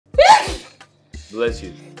Bless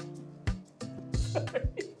you.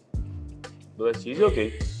 Bless you. It's okay.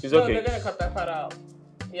 It's okay. No, they're gonna cut that part out.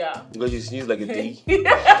 Yeah. Because you sneeze like a pig.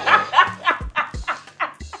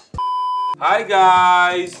 Hi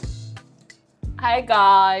guys. Hi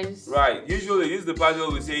guys. Right. Usually this is the part where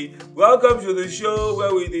we say, welcome to the show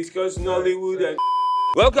where we discuss Nollywood and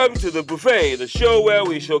welcome to the buffet, the show where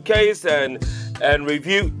we showcase and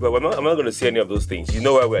review. But I'm not going to say any of those things. You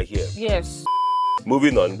know why we're here. Yes.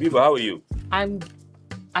 Moving on. Viva, how are you? I'm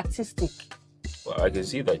artistic. Well, I can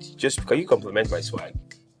see that. Just can you compliment my swag?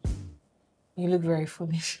 You look very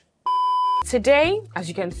foolish. Today, as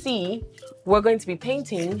you can see, we're going to be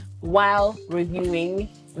painting while reviewing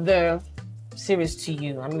the series to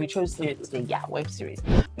you. I mean, we chose to web series.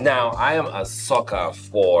 Now, I am a sucker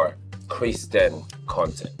for Christian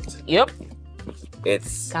content. Yep.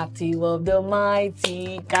 It's Captive of the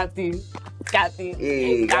mighty, captive of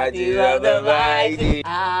the mighty.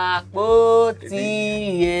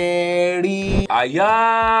 Akpotieri.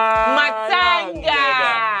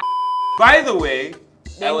 Matanga. By the way,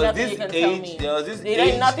 there was There's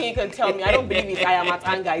nothing you can tell me. I don't believe it's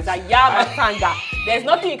Ayamatanga. It's Ayamatanga. There's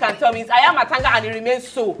nothing you can tell me. It's Ayamatanga and it remains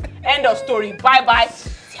so. End of story. Bye-bye.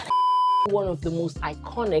 One of the most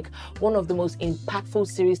iconic, one of the most impactful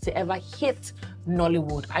series to ever hit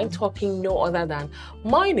Nollywood. I'm talking no other than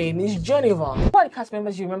My Name is Jennifer. What are the cast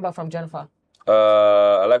members you remember from Jennifer?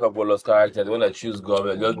 I like Apollo's character, the one that choose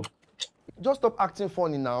government. Just stop acting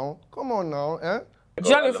funny now. Come on now, eh?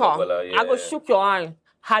 Jennifer, Apollo, yeah. I go shook your eye.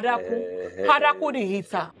 Hadaku the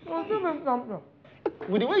hitter.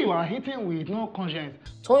 With the way you are hitting with no conscience.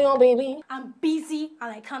 Toyo baby. I'm busy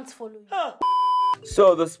and I can't follow you.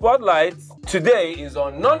 So the spotlight today is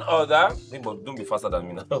on none other. Don't be faster than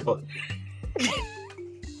me now.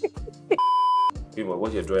 People,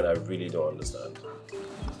 what you're doing, I really don't understand.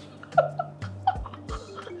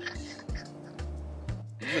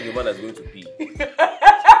 This is the man that's going to pee.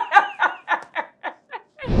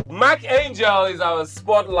 Mark Angel is our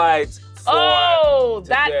spotlight. Oh,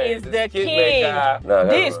 that today. is The the kid king. maker. No,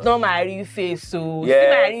 This is not my real face, so Yes,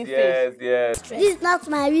 see my real face. yes. This is not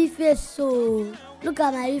my real face, so look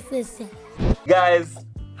at my real face. Guys,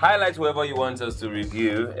 highlight whoever you want us to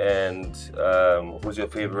review and who's your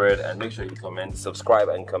favorite, and make sure you comment, subscribe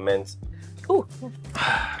and comment. Ooh.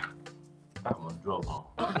 I'm on drug.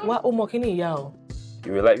 What Omokini yao?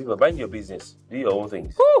 You will like people, mind your business, do your own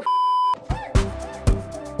things. Ooh.